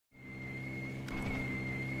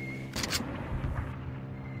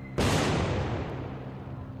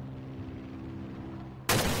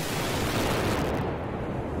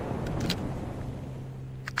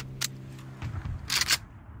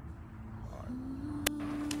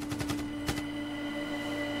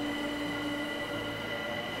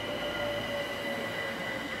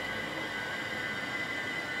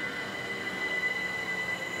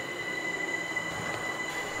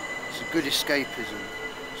good escapism.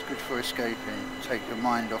 It's good for escaping. Take your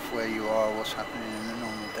mind off where you are, what's happening in the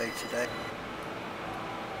normal day-to-day.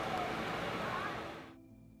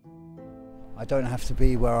 I don't have to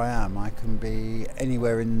be where I am. I can be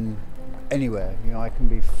anywhere. You know, I can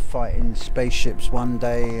be fighting spaceships one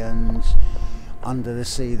day and under the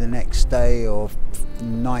sea the next day, or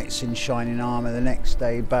knights in shining armour the next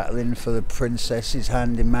day battling for the princess's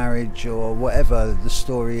hand in marriage, or whatever the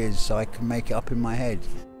story is. I can make it up in my head.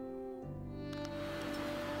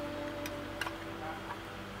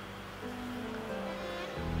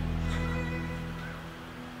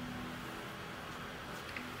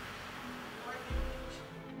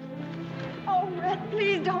 Oh, Red,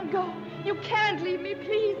 please don't go. You can't leave me,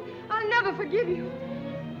 please. I'll never forgive you.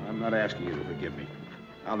 I'm not asking you to forgive me.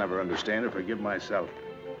 I'll never understand or forgive myself.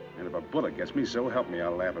 And if a bullet gets me, so help me,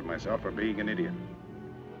 I'll laugh at myself for being an idiot.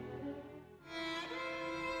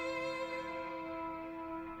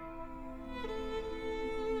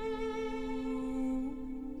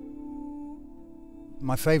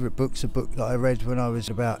 My favourite book's a book that I read when I was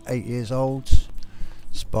about 8 years old.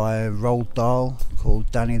 It's by Roald Dahl,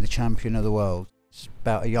 called Danny the Champion of the World. It's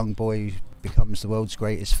about a young boy who becomes the world's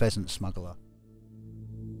greatest pheasant smuggler.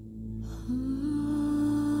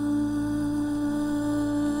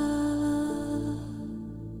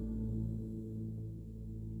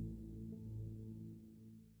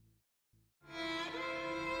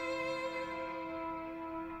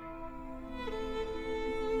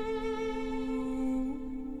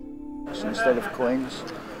 Instead of coins,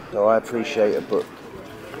 so I appreciate a book.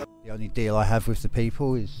 The only deal I have with the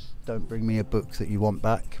people is don't bring me a book that you want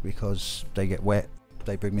back, because they get wet.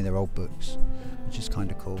 They bring me their old books, which is kind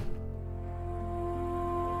of cool.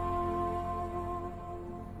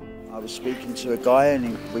 I was speaking to a guy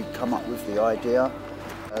and we'd come up with the idea.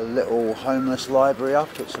 A little homeless library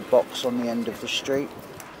up, it's a box on the end of the street.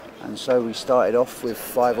 And so we started off with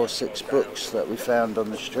 5 or 6 books that we found on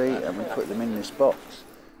the street and we put them in this box.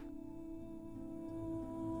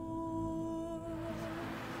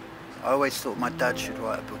 I always thought my dad should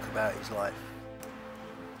write a book about his life.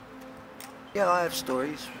 Yeah, I have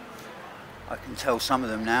stories. I can tell some of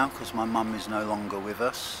them now because my mum is no longer with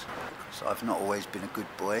us. So I've not always been a good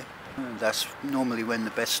boy. That's normally when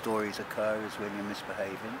the best stories occur, is when you're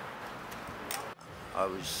misbehaving. I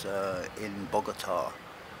was in Bogota,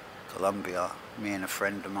 Colombia. Me and a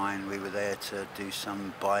friend of mine, we were there to do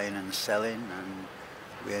some buying and selling, and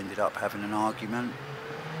we ended up having an argument.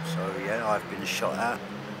 So yeah, I've been shot at.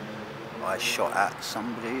 I shot at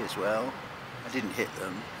somebody as well. I didn't hit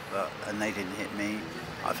them, and they didn't hit me.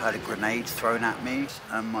 I've had a grenade thrown at me,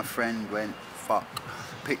 and my friend went, fuck,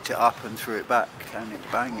 picked it up and threw it back, and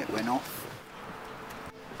it went off.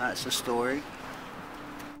 That's the story.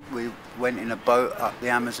 We went in a boat up the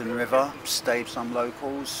Amazon River, stayed some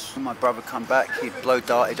locals. When my brother come back, he'd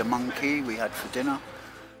blow-darted a monkey we had for dinner.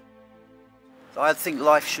 So I think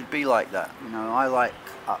life should be like that. You know, I like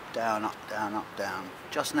up, down, up, down, up, down.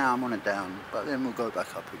 Just now I'm on a down, but then we'll go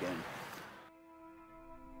back up again.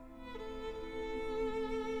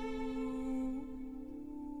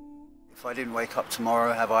 If I didn't wake up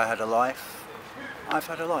tomorrow, have I had a life? I've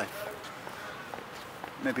had a life.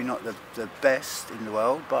 Maybe not the best in the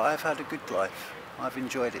world, but I've had a good life. I've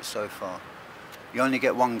enjoyed it so far. You only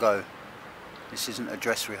get one go. This isn't a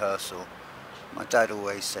dress rehearsal. My dad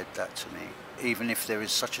always said that to me. Even if there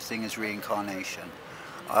is such a thing as reincarnation,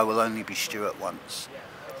 I will only be Stuart once.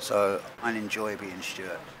 So I enjoy being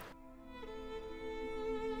Stuart.